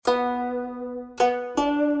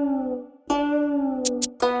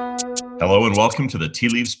Hello and welcome to the Tea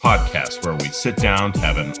Leaves Podcast, where we sit down to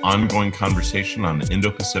have an ongoing conversation on the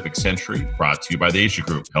Indo-Pacific century, brought to you by the Asia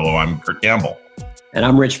Group. Hello, I'm Kurt Gamble. And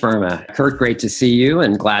I'm Rich Verma. Kurt, great to see you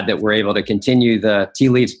and glad that we're able to continue the Tea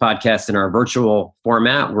Leaves Podcast in our virtual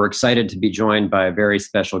format. We're excited to be joined by a very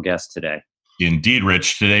special guest today. Indeed,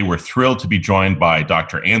 Rich. Today, we're thrilled to be joined by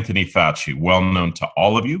Dr. Anthony Fauci, well known to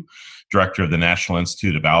all of you, Director of the National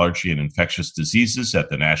Institute of Allergy and Infectious Diseases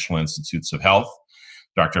at the National Institutes of Health.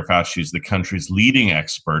 Dr. Fauci is the country's leading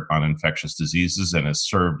expert on infectious diseases and has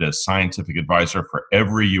served as scientific advisor for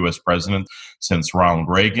every U.S. president since Ronald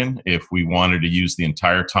Reagan. If we wanted to use the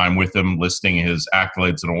entire time with him listing his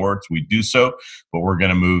accolades and awards, we'd do so, but we're going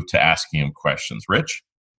to move to asking him questions. Rich?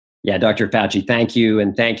 Yeah, Dr. Fauci, thank you,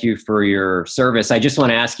 and thank you for your service. I just want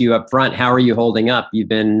to ask you up front, how are you holding up? You've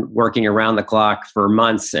been working around the clock for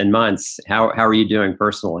months and months. How are you doing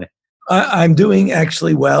personally? I'm doing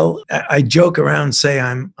actually well. I joke around, say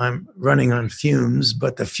I'm running on fumes,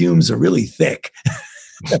 but the fumes are really thick.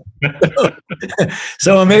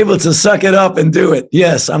 So I'm able to suck it up and do it.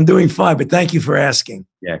 Yes, I'm doing fine, but thank you for asking.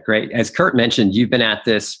 Yeah, great. As Kurt mentioned, you've been at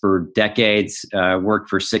this for decades, worked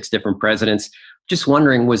for 6 different presidents. Just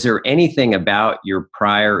wondering, was there anything about your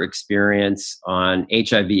prior experience on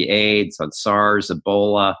HIV/AIDS, on SARS,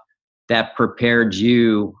 Ebola, that prepared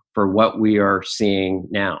you for what we are seeing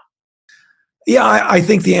now? Yeah, I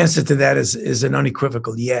think the answer to that is an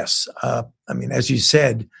unequivocal yes. As you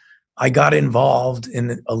said, I got involved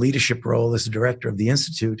in a leadership role as the director of the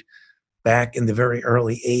Institute back in the very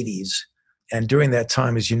early 80s. And during that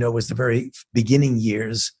time, as you know, was the very beginning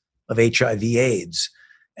years of HIV/AIDS.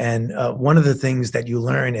 And one of the things that you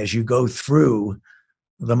learn as you go through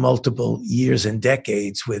the multiple years and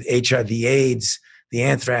decades with HIV/AIDS, the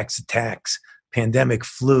anthrax attacks, pandemic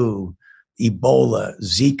flu, Ebola,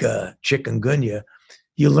 Zika, chikungunya,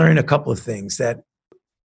 you learn a couple of things: that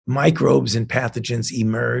microbes and pathogens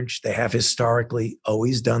emerge. They have historically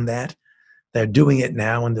always done that. They're doing it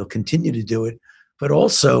now and they'll continue to do it. But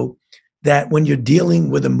also that when you're dealing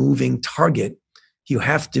with a moving target, you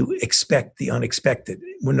have to expect the unexpected.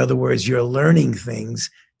 In other words, you're learning things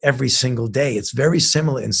every single day. It's very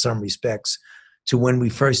similar in some respects to when we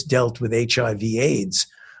first dealt with HIV/AIDS,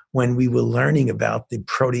 when we were learning about the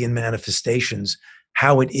protein manifestations,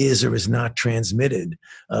 how it is or is not transmitted,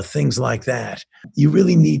 things like that. You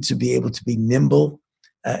really need to be able to be nimble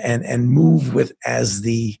and move with as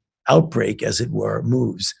the outbreak, as it were,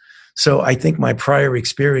 moves. So I think my prior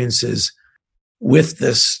experiences with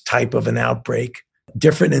this type of an outbreak,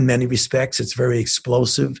 different in many respects. It's very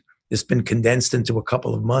explosive. It's been condensed into a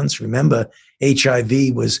couple of months. Remember,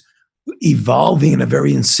 HIV was evolving in a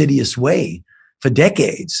very insidious way for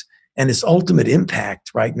decades. And its ultimate impact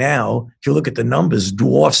right now, if you look at the numbers,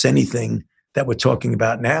 dwarfs anything that we're talking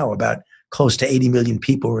about now. About close to 80 million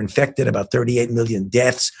people were infected, about 38 million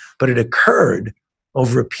deaths, but it occurred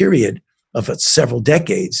over a period of several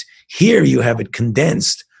decades. Here you have it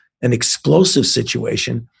condensed, an explosive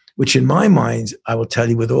situation, which in my mind, I will tell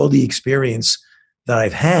you with all the experience that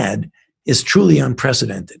I've had, is truly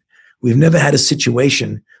unprecedented. We've never had a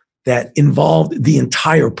situation that involved the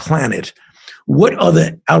entire planet. What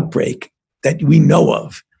other outbreak that we know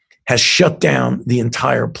of has shut down the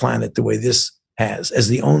entire planet the way this has, as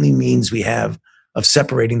the only means we have of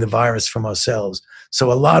separating the virus from ourselves?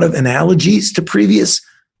 So a lot of analogies to previous,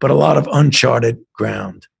 but a lot of uncharted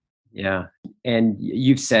ground. Yeah. And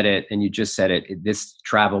you've said it, and you just said it, this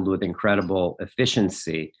traveled with incredible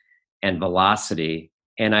efficiency and velocity.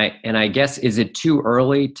 And I guess, is it too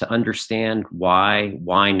early to understand why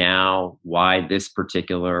now, why this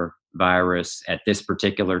particular virus at this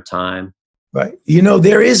particular time? Right. You know,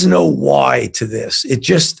 there is no why to this. It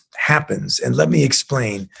just happens. And let me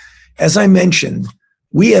explain. As I mentioned,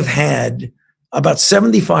 we have had about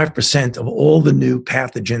 75% of all the new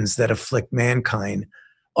pathogens that afflict mankind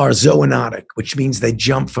are zoonotic, which means they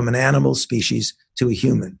jump from an animal species to a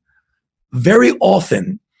human. Very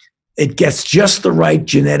often, it gets just the right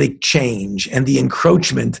genetic change and the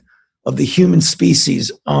encroachment of the human species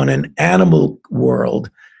on an animal world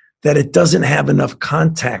that it doesn't have enough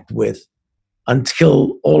contact with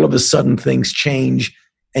until all of a sudden things change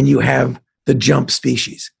and you have the jump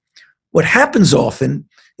species. What happens often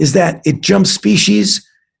is that it jumps species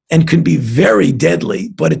and can be very deadly,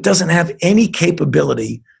 but it doesn't have any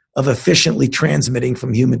capability of efficiently transmitting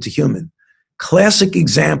from human to human. Classic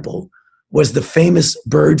example was the famous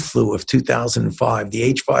bird flu of 2005,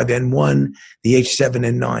 the H5N1, the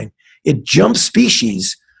H7N9. It jumps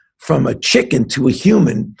species from a chicken to a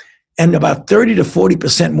human, and about 30 to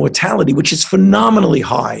 40% mortality, which is phenomenally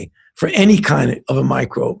high for any kind of a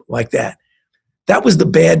microbe like that. That was the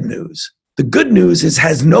bad news. The The good news is it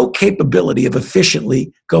has no capability of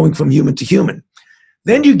efficiently going from human to human.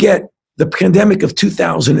 Then you get the pandemic of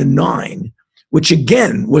 2009, which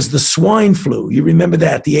again was the swine flu. You remember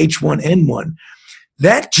that, the H1N1.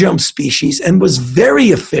 That jumped species and was very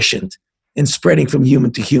efficient in spreading from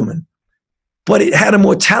human to human. But it had a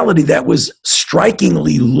mortality that was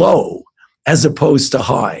strikingly low as opposed to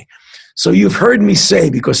high. So you've heard me say,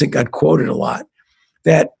 because it got quoted a lot,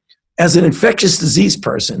 that as an infectious disease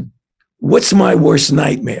person, what's my worst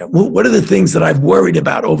nightmare? What are the things that I've worried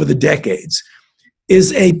about over the decades?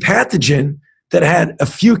 Is a pathogen that had a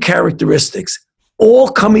few characteristics all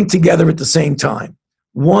coming together at the same time.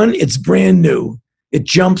 One, it's brand new. It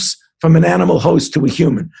jumps from an animal host to a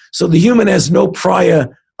human. So the human has no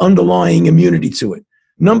prior underlying immunity to it.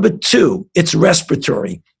 Number two, it's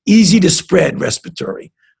respiratory, easy to spread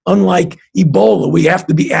respiratory. Unlike Ebola, we have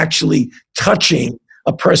to be actually touching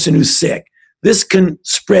a person who's sick. This can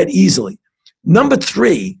spread easily. Number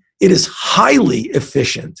three, it is highly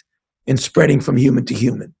efficient in spreading from human to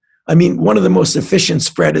human. I mean, one of the most efficient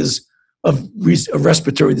spreaders of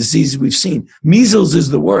respiratory diseases we've seen. Measles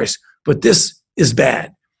is the worst, but this is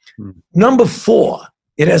bad. Number four,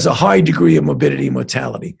 it has a high degree of morbidity and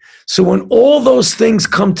mortality. So when all those things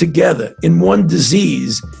come together in one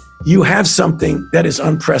disease, you have something that is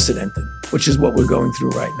unprecedented, which is what we're going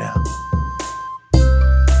through right now.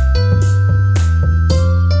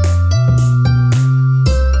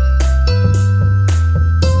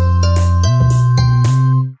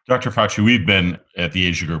 Dr. Fauci, we've been at the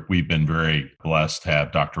Asia Group, we've been very blessed to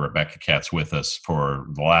have Dr. Rebecca Katz with us for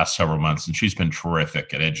the last several months, and she's been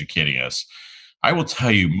terrific at educating us. I will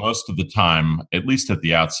tell you, most of the time, at least at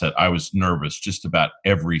the outset, I was nervous just about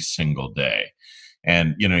every single day.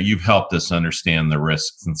 And, you've helped us understand the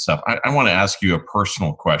risks and stuff. I want to ask you a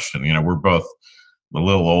personal question. We're both a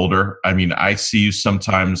little older. I mean, I see you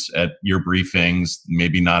sometimes at your briefings,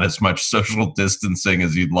 maybe not as much social distancing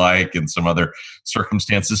as you'd like in some other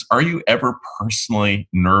circumstances. Are you ever personally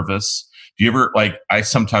nervous? Do you ever, I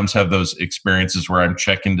sometimes have those experiences where I'm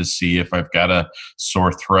checking to see if I've got a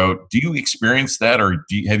sore throat. Do you experience that, or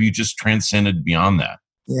have you just transcended beyond that?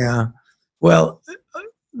 Yeah. Well,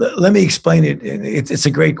 let me explain it. It's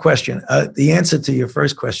a great question. The answer to your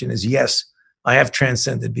first question is yes, I have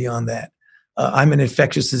transcended beyond that. I'm an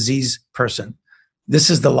infectious disease person.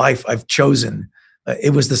 This is the life I've chosen.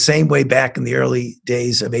 It was the same way back in the early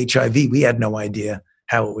days of HIV. We had no idea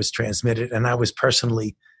how it was transmitted, and I was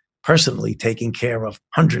personally taking care of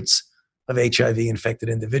hundreds of HIV-infected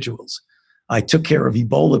individuals. I took care of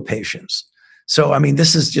Ebola patients. So, I mean,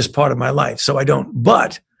 this is just part of my life.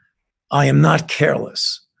 But I am not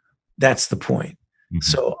careless. That's the point. Mm-hmm.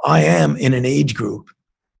 So I am in an age group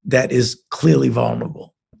that is clearly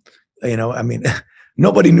vulnerable.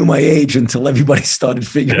 Nobody knew my age until everybody started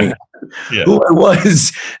figuring out who I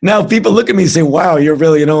was. Now people look at me and say, wow, you're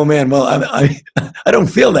really an old man. Well, I don't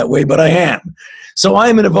feel that way, but I am. So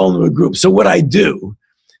I'm in a vulnerable group. So what I do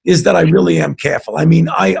is that I really am careful. I mean,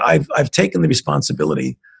 I've taken the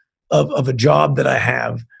responsibility of a job that I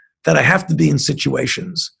have to be in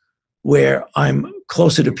situations where I'm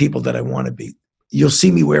closer to people that I want to be. You'll see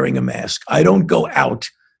me wearing a mask. I don't go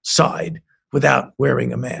outside without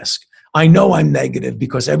wearing a mask. I know I'm negative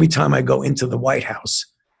because every time I go into the White House,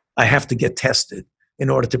 I have to get tested in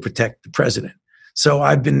order to protect the president. So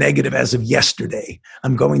I've been negative as of yesterday.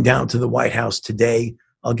 I'm going down to the White House today.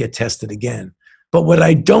 I'll get tested again. But what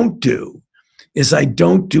I don't do is I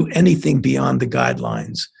don't do anything beyond the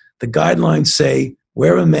guidelines. The guidelines say,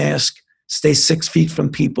 wear a mask, stay 6 feet from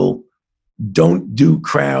people, don't do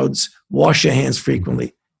crowds, wash your hands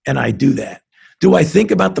frequently. And I do that. Do I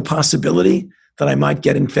think about the possibility that I might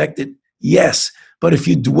get infected? Yes. But if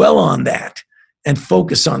you dwell on that and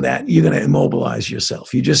focus on that, you're going to immobilize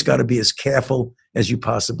yourself. You just got to be as careful as you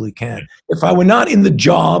possibly can. If I were not in the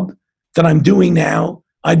job that I'm doing now,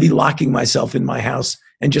 I'd be locking myself in my house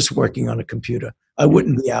and just working on a computer. I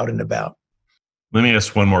wouldn't be out and about. Let me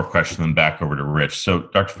ask one more question, then back over to Rich. So,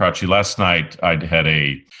 Dr. Fauci, last night I had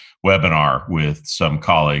a webinar with some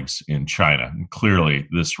colleagues in China. And clearly,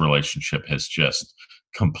 this relationship has just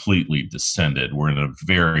completely descended. We're in a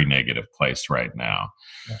very negative place right now.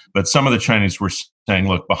 Yeah. But some of the Chinese were saying,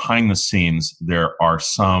 look, behind the scenes, there are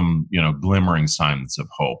some, glimmering signs of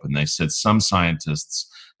hope. And they said some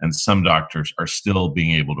scientists and some doctors are still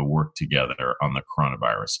being able to work together on the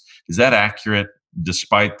coronavirus. Is that accurate?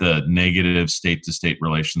 Despite the negative state-to-state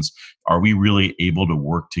relations, are we really able to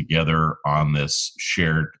work together on this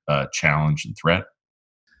shared challenge and threat?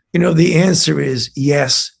 The answer is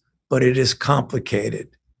yes, but it is complicated,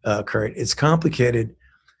 Kurt. It's complicated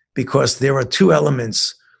because there are two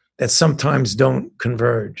elements that sometimes don't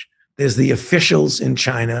converge. there's the officials in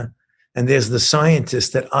China, and there's the scientists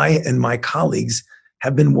that I and my colleagues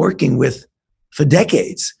have been working with for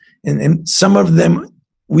decades. And some of them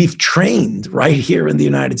we've trained right here in the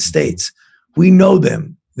United States. We know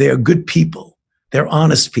them. They are good people. They're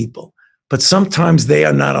honest people. But sometimes they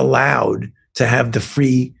are not allowed to have the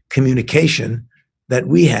free communication that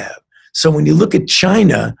we have. So when you look at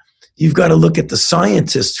China, you've got to look at the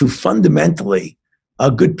scientists who fundamentally are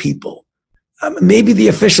good people. Maybe the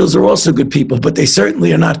officials are also good people, but they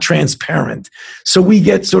certainly are not transparent. So we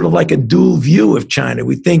get sort of like a dual view of China.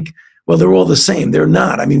 We think, well, they're all the same. They're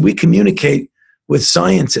not. I mean, we communicate with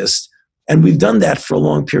scientists, and we've done that for a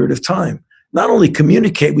long period of time. Not only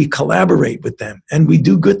communicate, we collaborate with them, and we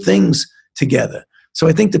do good things together. So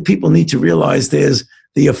I think that people need to realize there's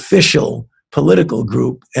the official political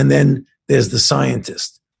group, and then there's the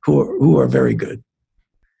scientists who are very good.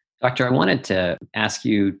 Doctor, I wanted to ask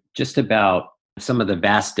you just about some of the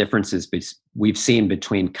vast differences we've seen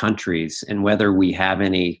between countries and whether we have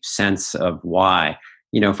any sense of why.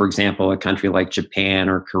 You know, for example, a country like Japan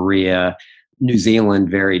or Korea, New Zealand,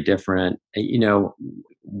 very different. You know,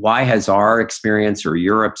 why has our experience or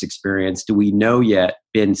Europe's experience, do we know yet,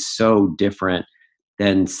 been so different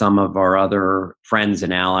than some of our other friends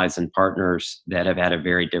and allies and partners that have had a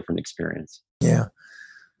very different experience? Yeah.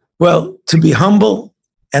 Well, to be humble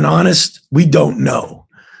and honest, we don't know.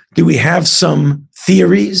 Do we have some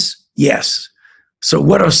theories? Yes. So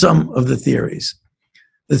what are some of the theories?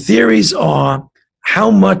 The theories are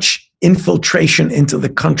how much infiltration into the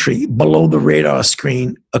country below the radar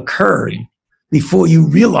screen occurred before you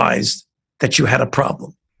realized that you had a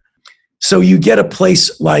problem. So you get a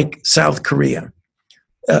place like South Korea.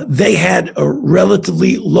 They had a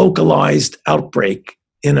relatively localized outbreak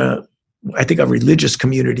in a religious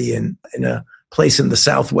community in a place in the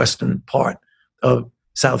southwestern part of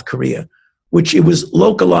South Korea, which it was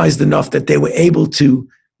localized enough that they were able to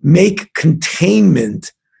make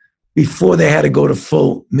containment before they had to go to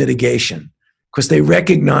full mitigation, because they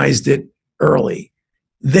recognized it early.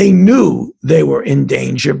 They knew they were in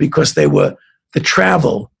danger because the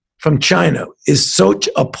travel from China is such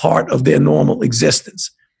a part of their normal existence.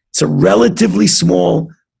 It's a relatively small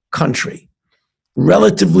country,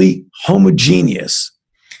 relatively homogeneous.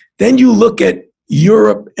 Then you look at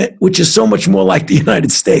Europe, which is so much more like the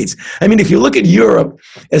United States. I mean, if you look at Europe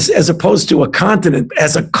as opposed to a continent,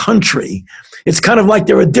 as a country, it's kind of like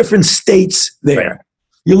there are different states there.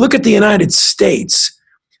 You look at the United States,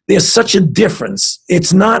 there's such a difference.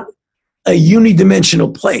 It's not a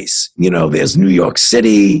unidimensional place. You know, there's New York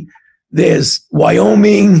City, there's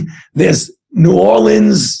Wyoming, there's New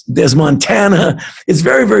Orleans, there's Montana. It's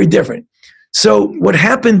very, very different. So what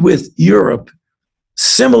happened with Europe,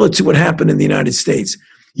 similar to what happened in the United States,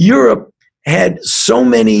 Europe had so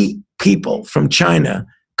many people from China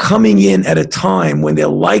coming in at a time when there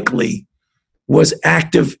likely was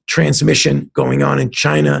active transmission going on in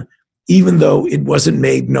China, even though it wasn't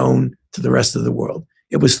made known to the rest of the world.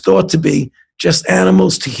 It was thought to be just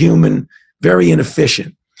animals to human, very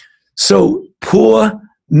inefficient. So poor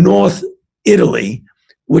North Italy,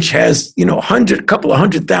 which has, you know, couple of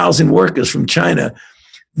 100,000 workers from China,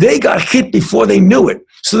 they got hit before they knew it.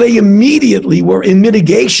 So they immediately were in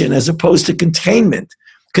mitigation as opposed to containment.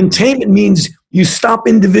 Containment means you stop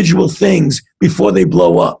individual things before they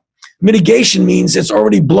blow up. Mitigation means it's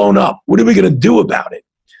already blown up. What are we going to do about it?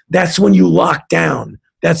 That's when you lock down.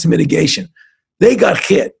 That's mitigation. They got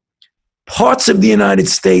hit. Parts of the United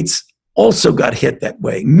States also got hit that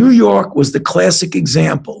way. New York was the classic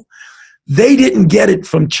example. They didn't get it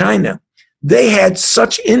from China. They had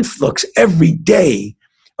such influx every day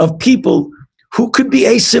of people who could be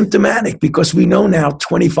asymptomatic, because we know now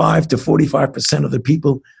 25 to 45% of the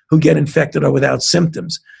people who get infected are without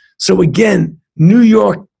symptoms. So again, New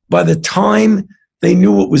York, by the time they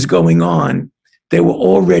knew what was going on, they were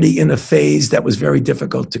already in a phase that was very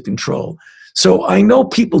difficult to control. So I know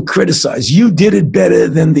people criticize, you did it better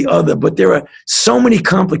than the other, but there are so many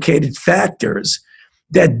complicated factors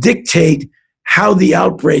that dictate how the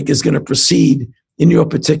outbreak is going to proceed in your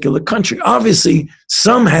particular country. Obviously,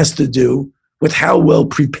 some has to do with how well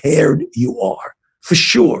prepared you are, for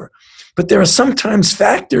sure. But there are sometimes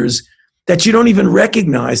factors that you don't even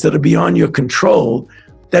recognize that are beyond your control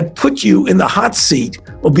that put you in the hot seat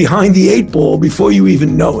or behind the 8 ball before you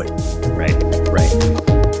even know it. Right, right.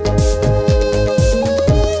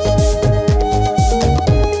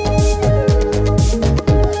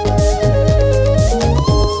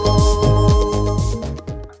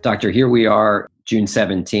 Doctor, here we are, June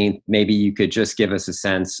 17th. Maybe you could just give us a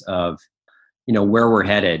sense of, you know, where we're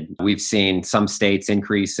headed. We've seen some states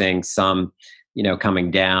increasing, some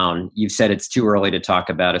coming down. You've said it's too early to talk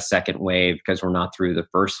about a second wave because we're not through the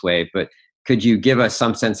first wave, but could you give us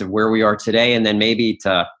some sense of where we are today, and then maybe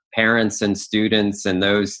to parents and students and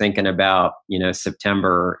those thinking about,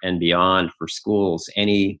 September and beyond for schools,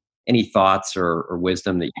 any thoughts or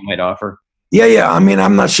wisdom that you might offer? Yeah. I mean,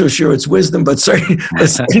 I'm not so sure it's wisdom, but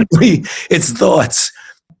certainly it's thoughts.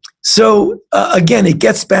 So again, it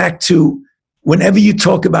gets back to whenever you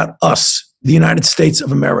talk about us, the United States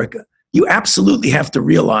of America, you absolutely have to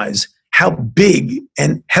realize how big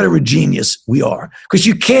and heterogeneous we are, because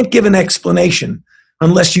you can't give an explanation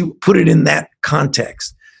unless you put it in that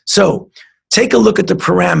context. So take a look at the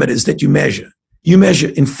parameters that you measure. You measure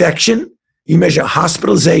infection, you measure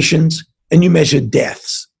hospitalizations, and you measure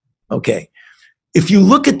deaths. Okay. If you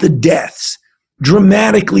look at the deaths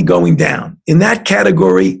dramatically going down, in that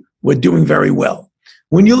category, we're doing very well.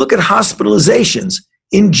 When you look at hospitalizations,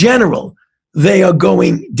 in general, they are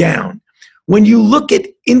going down. When you look at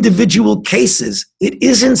individual cases, it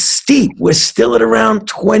isn't steep. We're still at around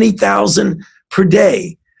 20,000 per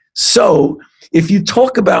day. So if you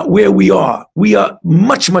talk about where we are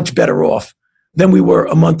much, much better off than we were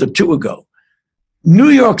a month or two ago. New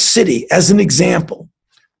York City, as an example,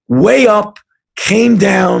 way up, came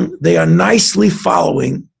down. They are nicely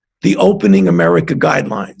following the Opening America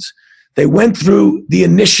guidelines. They went through the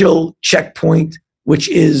initial checkpoint, which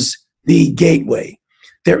is the gateway.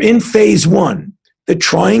 They're in phase 1. They're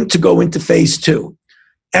trying to go into phase 2.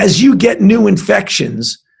 As you get new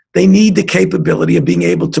infections, they need the capability of being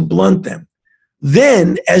able to blunt them.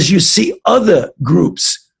 Then, as you see other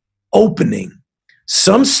groups opening,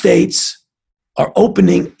 some states are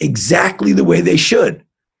opening exactly the way they should.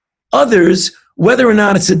 Others, whether or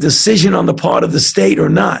not it's a decision on the part of the state or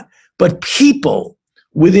not, but people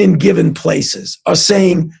within given places are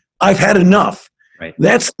saying, I've had enough. Right.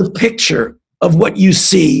 That's the picture of what you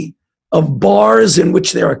see of bars in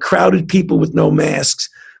which there are crowded people with no masks,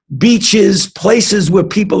 beaches, places where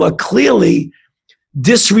people are clearly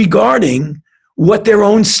disregarding what their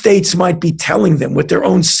own states might be telling them, what their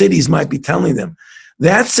own cities might be telling them.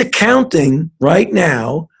 That's accounting right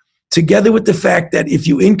now, together with the fact that if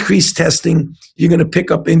you increase testing, you're going to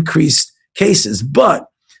pick up increased cases. But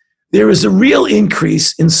there is a real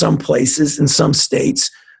increase in some places, in some states,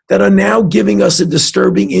 that are now giving us a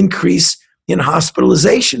disturbing increase in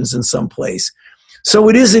hospitalizations in some place. So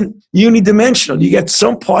it isn't unidimensional. You get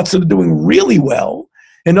some parts that are doing really well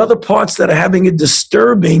and other parts that are having a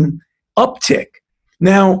disturbing uptick.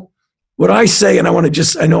 Now, what I say, and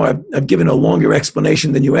I know I've given a longer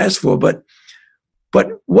explanation than you asked for, but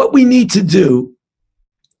what we need to do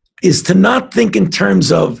is to not think in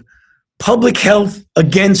terms of public health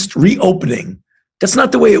against reopening. That's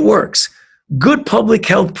not the way it works. Good public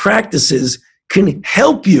health practices can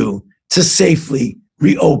help you to safely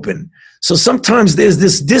reopen. So sometimes there's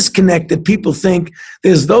this disconnect that people think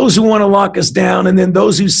there's those who want to lock us down, and then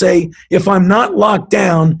those who say, if I'm not locked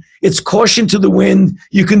down, it's caution to the wind,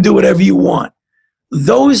 you can do whatever you want.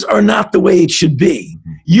 Those are not the way it should be.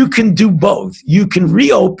 You can do both. You can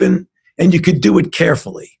reopen, and you can do it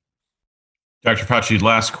carefully. Dr. Fauci,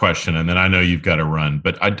 last question, and then I know you've got to run,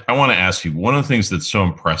 but I want to ask you, one of the things that's so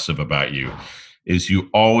impressive about you is you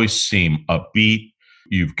always seem upbeat.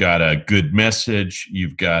 You've got a good message.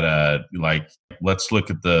 You've got let's look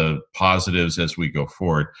at the positives as we go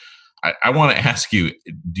forward. I want to ask you,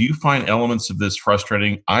 do you find elements of this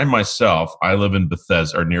frustrating? I live in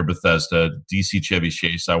Bethesda, or near Bethesda, DC Chevy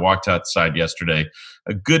Chase. I walked outside yesterday.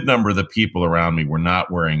 A good number of the people around me were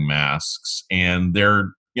not wearing masks, and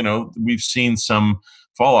we've seen some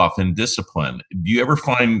fall off in discipline. Do you ever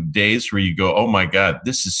find days where you go, oh my God,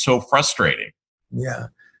 this is so frustrating? Yeah.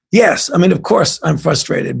 Yes. I mean, of course I'm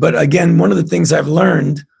frustrated. But again, one of the things I've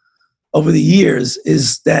learned over the years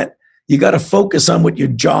is that you got to focus on what your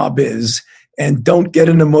job is and don't get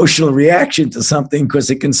an emotional reaction to something,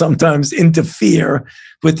 because it can sometimes interfere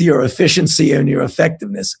with your efficiency and your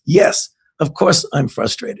effectiveness. Yes, of course I'm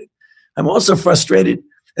frustrated. I'm also frustrated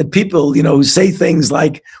at people, who say things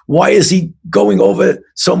like, why is he going over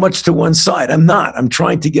so much to one side? I'm not. I'm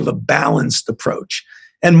trying to give a balanced approach.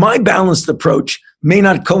 And my balanced approach may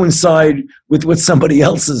not coincide with what somebody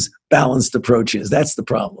else's balanced approach is. That's the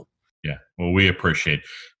problem. Yeah. Well, we appreciate it.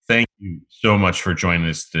 Thank you so much for joining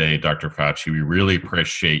us today, Dr. Fauci. We really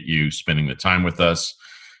appreciate you spending the time with us.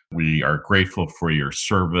 We are grateful for your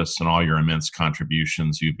service and all your immense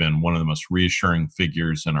contributions. You've been one of the most reassuring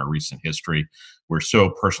figures in our recent history. We're so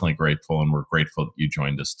personally grateful, and we're grateful that you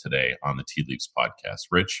joined us today on the Tea Leaves podcast.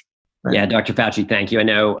 Rich? Yeah, Dr. Fauci, thank you. I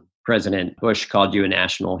know President Bush called you a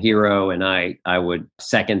national hero, and I would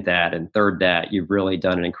second that and third that. You've really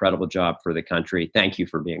done an incredible job for the country. Thank you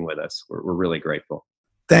for being with us. We're really grateful.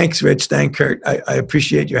 Thanks, Rich. Thank Kurt. I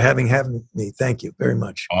appreciate your having me. Thank you very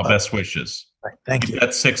much. All best wishes. Thank you. Keep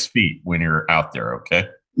that 6 feet when you're out there, okay?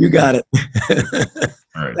 You got it.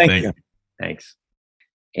 All right. Thank you. Thanks.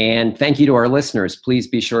 And thank you to our listeners. Please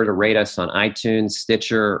be sure to rate us on iTunes,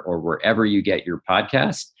 Stitcher, or wherever you get your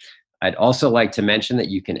podcast. I'd also like to mention that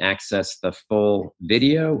you can access the full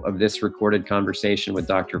video of this recorded conversation with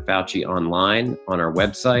Dr. Fauci online on our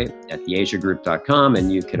website at theasiagroup.com.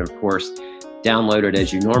 And you can, of course, download it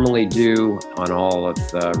as you normally do on all of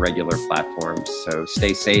the regular platforms. So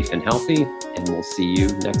stay safe and healthy, and we'll see you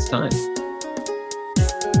next time.